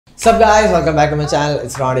Sup guys, welcome back to my channel.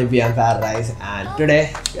 It's Ronnie and Paradis, and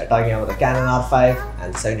today we are talking about the Canon R5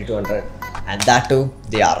 and 7200, and that too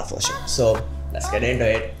the RF version. So let's get into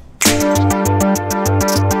it.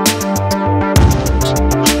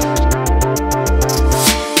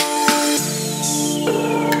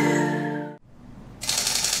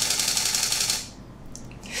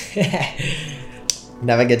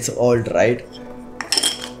 Never gets old, right?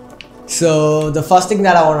 So the first thing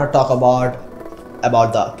that I want to talk about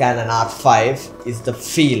the Canon R5 is the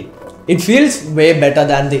feel. It feels way better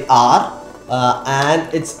than the R,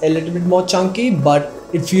 and it's a little bit more chunky, but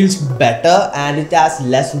it feels better and it has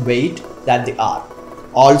less weight than the R.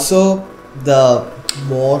 Also, the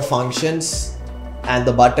more functions and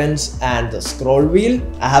the buttons and the scroll wheel,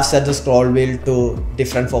 I have set the scroll wheel to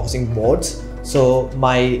different focusing modes. So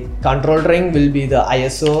my control ring will be the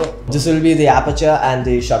ISO, this will be the aperture and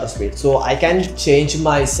the shutter speed. So I can change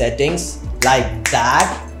my settings like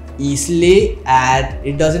that easily, and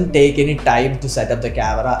it doesn't take any time to set up the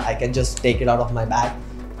camera. I can just take it out of my bag,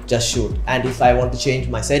 just shoot. And if I want to change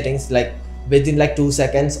my settings, like within like 2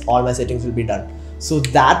 seconds, all my settings will be done. So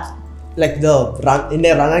that, like in a run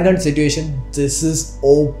and gun situation, this is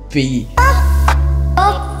OP.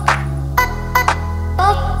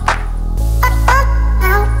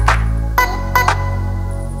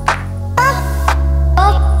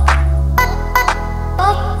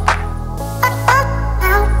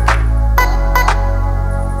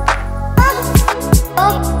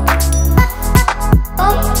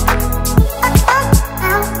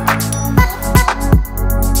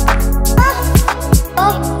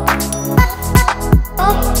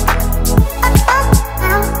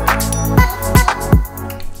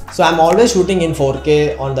 So I'm always shooting in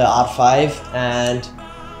 4K on the R5, and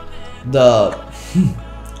the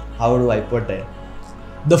how do I put it?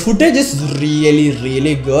 The footage is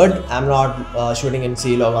really good. I'm not shooting in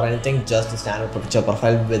C-Log or anything, just the standard picture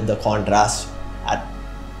profile with the contrast at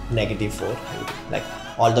 -4, like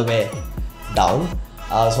all the way down,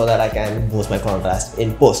 so that I can boost my contrast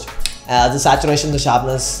in post. The saturation, the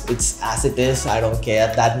sharpness, it's as it is. I don't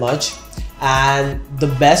care that much. And the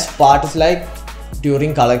best part is like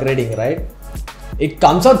during color grading, right? It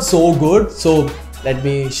comes out so good. So let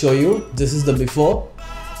me show you. This is the before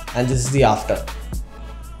and this is the after.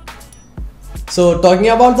 So talking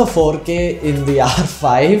about the 4K in the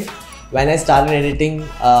R5, when I started editing,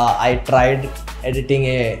 I tried editing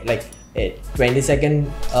a 20-second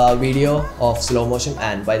video of slow motion,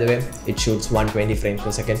 and by the way, it shoots 120 frames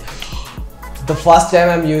per second. The first time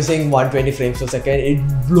I'm using 120 frames per second, it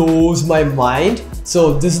blows my mind.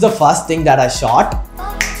 So this is the first thing that I shot.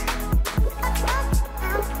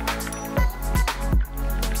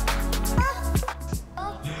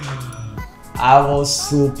 I was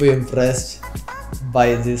super impressed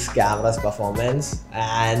by this camera's performance,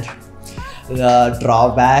 and the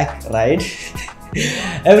drawback, right?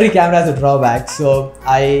 Every camera has a drawback. So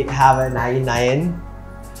I have an i9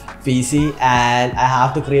 PC and I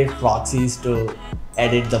have to create proxies to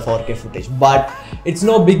edit the 4K footage, but it's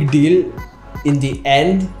no big deal. In the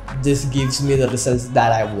end, this gives me the results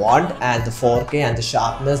that I want, and the 4K and the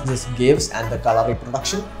sharpness this gives and the color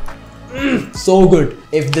reproduction, so good.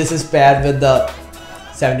 If this is paired with the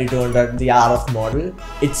 7200, the RF model,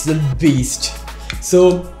 it's a beast. So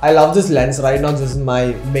I love this lens right now. This is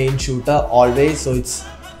my main shooter always. So it's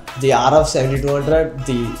the RF 7200,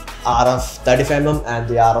 the RF 35mm and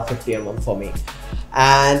the RF 50mm for me.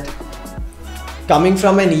 And coming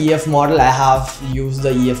from an EF model, I have used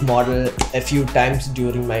the EF model a few times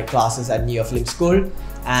during my classes at Neo Film School,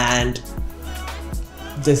 and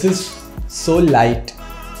this is so light.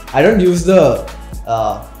 I don't use the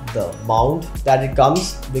mount that it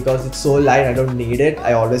comes because it's so light. I don't need it.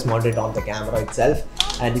 I always mount it on the camera itself.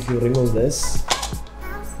 And if you remove this,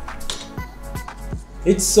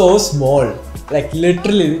 it's so small, like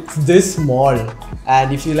literally it's this small.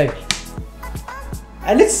 And if you like,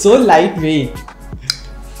 and it's so lightweight.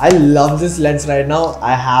 I love this lens right now.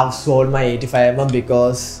 I have sold my 85mm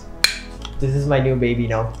because this is my new baby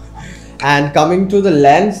now. And coming to the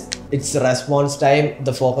lens, its response time,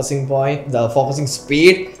 the focusing point, the focusing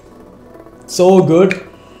speed, so good.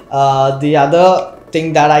 The other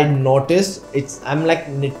thing that I noticed, I'm like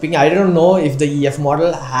nitpicking, I don't know if the EF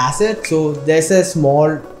model has it. So there's a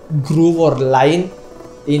small groove or line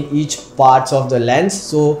in each parts of the lens.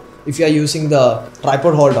 So if you are using the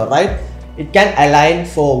tripod holder, right, it can align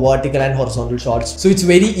for vertical and horizontal shots. So it's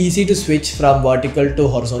very easy to switch from vertical to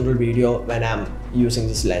horizontal video when I'm using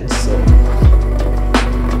this lens. So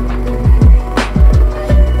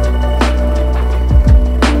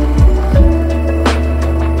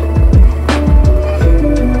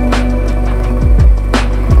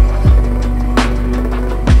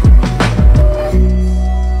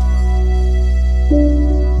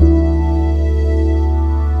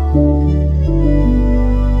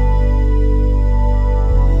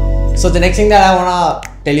So the next thing that I wanna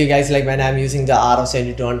tell you guys, like when I'm using the RF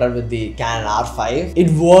 7200 with the Canon R5, it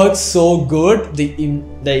works so good. The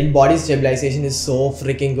in-body stabilization is so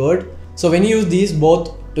freaking good. So when you use these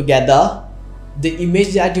both together, the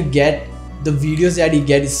image that you get, the videos that you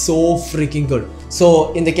get is so freaking good.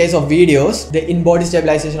 So in the case of videos, the in-body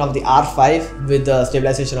stabilization of the R5 with the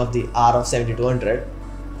stabilization of the RF 7200,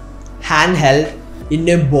 handheld in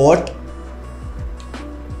a boat,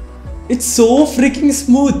 it's so freaking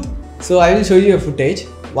smooth. So I will show you a footage,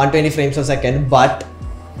 120 frames per second, but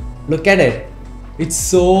look at it. It's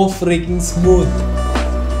so freaking smooth.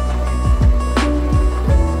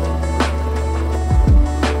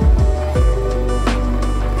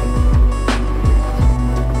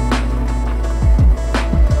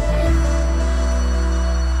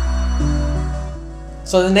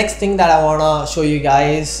 So the next thing that I wanna show you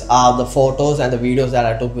guys are the photos and the videos that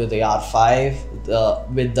I took with the R5,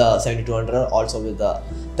 with the 7200, also with the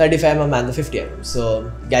 35mm and the 50mm.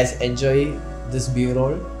 So guys, enjoy this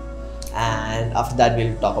B-roll, and after that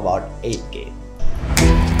we'll talk about 8K.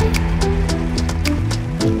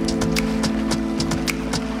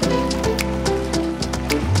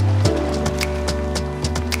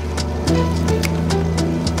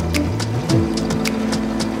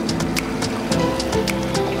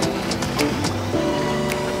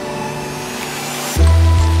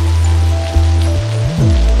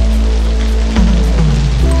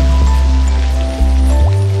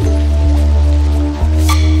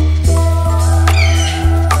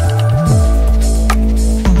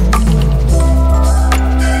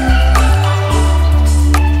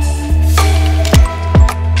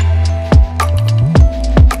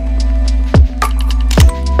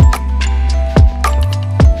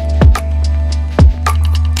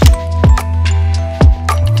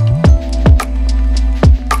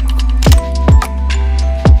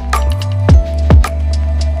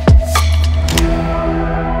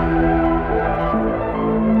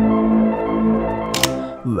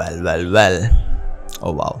 Well,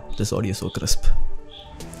 oh wow, this audio is so crisp.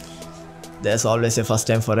 There's always a first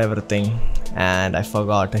time for everything, and I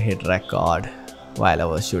forgot to hit record while I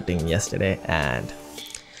was shooting yesterday, and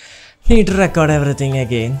need to record everything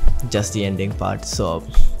again, just the ending part. So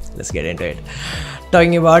let's get into it.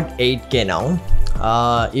 Talking about 8K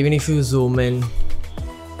now, even if you zoom in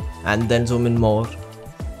and then zoom in more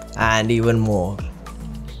and even more,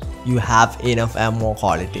 you have enough and more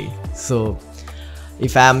quality. So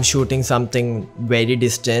if I'm shooting something very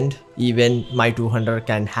distant, even my 200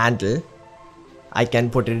 can handle, I can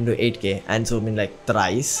put it into 8K and zoom in like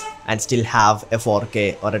thrice and still have a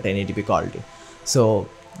 4K or a 1080p quality. So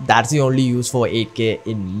that's the only use for 8K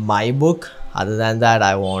in my book. Other than that,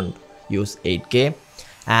 I won't use 8K,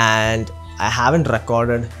 and I haven't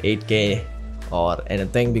recorded 8K or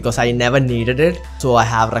anything because I never needed it. So I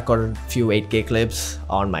have recorded few 8K clips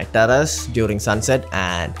on my terrace during sunset,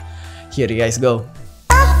 and here you guys go.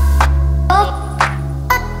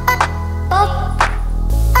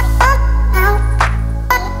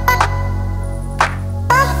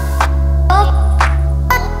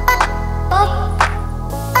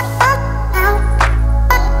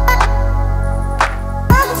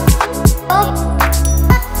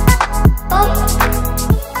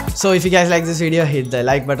 So if you guys like this video, hit the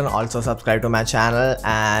like button, also subscribe to my channel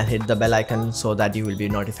and hit the bell icon so that you will be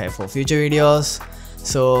notified for future videos.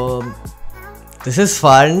 So this is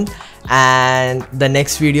fun, and the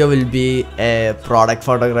next video will be a product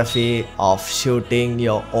photography of shooting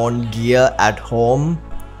your own gear at home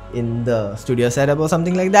in the studio setup or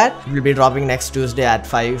something like that. It will be dropping next Tuesday at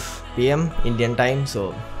 5 PM Indian time.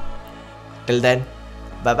 So till then,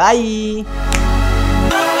 bye bye.